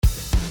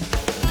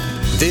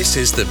This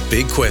is The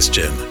Big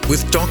Question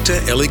with Dr.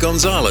 Ellie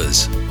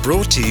Gonzalez,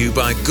 brought to you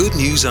by Good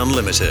News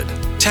Unlimited,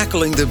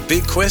 tackling the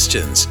big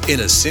questions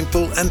in a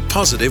simple and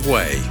positive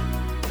way.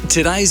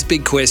 Today's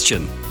big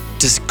question: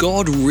 does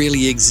God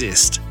really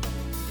exist?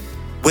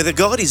 Whether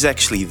God is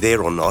actually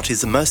there or not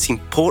is the most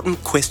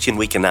important question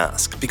we can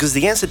ask, because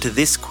the answer to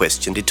this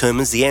question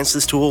determines the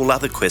answers to all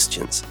other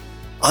questions.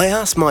 I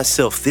asked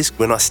myself this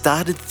when I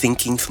started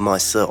thinking for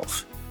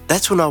myself.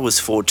 That's when I was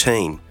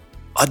 14.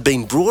 I'd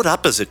been brought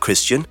up as a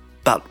Christian,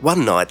 but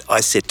one night I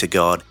said to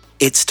God,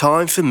 "It's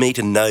time for me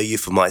to know you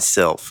for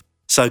myself.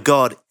 So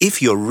God,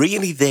 if you're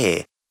really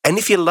there, and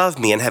if you love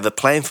me and have a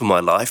plan for my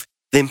life,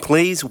 then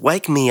please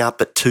wake me up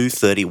at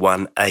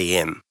 2:31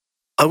 a.m.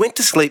 I went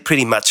to sleep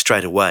pretty much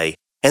straight away,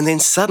 and then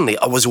suddenly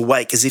I was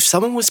awake as if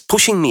someone was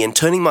pushing me and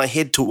turning my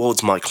head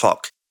towards my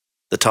clock.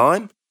 The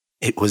time?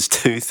 It was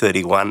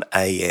 2:31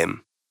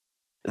 a.m.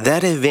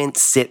 That event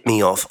set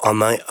me off on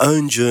my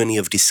own journey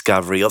of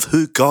discovery of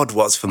who God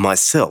was for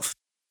myself.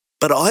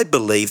 But I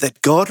believe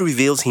that God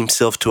reveals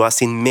himself to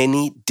us in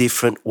many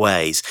different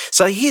ways.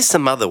 So here's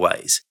some other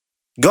ways.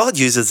 God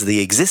uses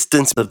the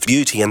existence of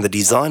beauty and the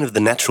design of the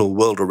natural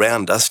world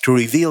around us to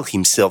reveal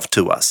himself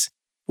to us.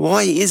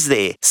 Why is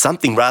there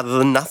something rather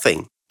than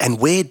nothing? And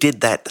where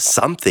did that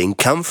something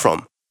come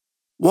from?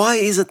 Why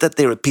is it that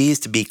there appears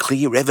to be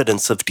clear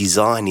evidence of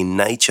design in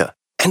nature?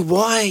 And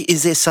why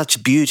is there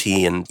such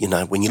beauty? And,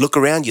 when you look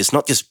around you, it's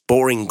not just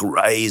boring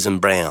greys and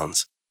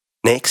browns.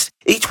 Next,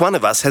 each one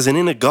of us has an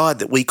inner guide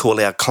that we call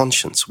our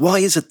conscience. Why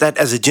is it that,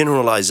 as a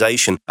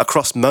generalisation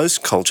across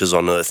most cultures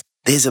on earth,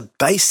 there's a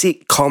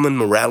basic common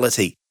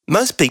morality?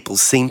 Most people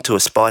seem to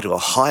aspire to a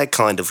higher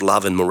kind of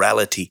love and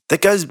morality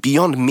that goes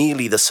beyond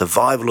merely the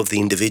survival of the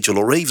individual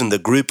or even the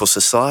group or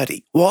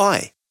society.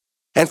 Why?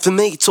 And for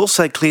me, it's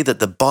also clear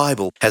that the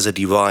Bible has a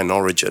divine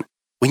origin.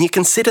 When you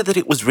consider that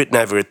it was written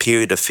over a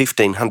period of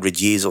 1,500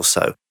 years or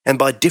so, and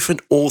by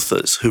different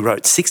authors who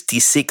wrote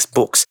 66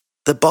 books,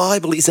 the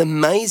Bible is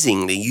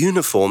amazingly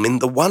uniform in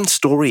the one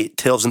story it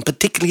tells, and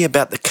particularly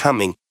about the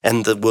coming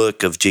and the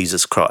work of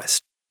Jesus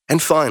Christ.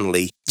 And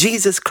finally,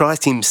 Jesus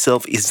Christ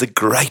himself is the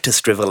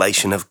greatest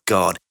revelation of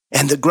God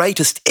and the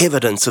greatest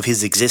evidence of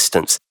his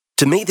existence.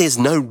 To me, there's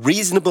no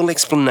reasonable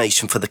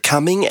explanation for the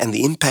coming and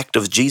the impact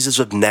of Jesus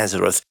of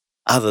Nazareth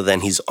other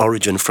than his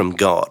origin from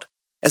God.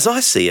 As I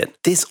see it,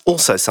 there's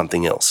also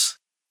something else.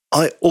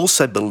 I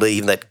also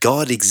believe that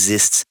God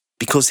exists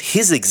because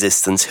his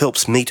existence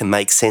helps me to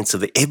make sense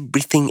of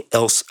everything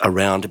else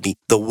around me.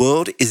 The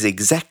world is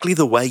exactly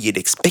the way you'd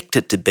expect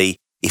it to be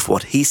if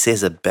what he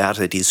says about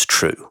it is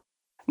true.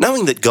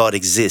 Knowing that God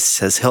exists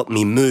has helped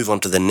me move on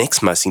to the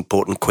next most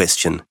important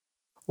question.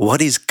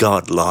 What is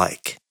God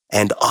like?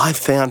 And I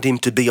found him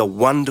to be a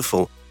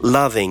wonderful,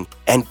 loving,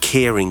 and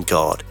caring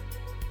God.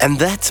 And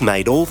that's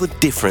made all the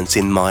difference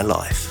in my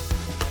life.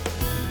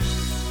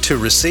 To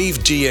receive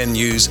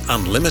GNU's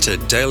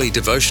unlimited daily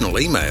devotional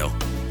email,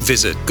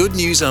 visit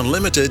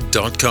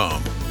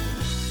goodnewsunlimited.com.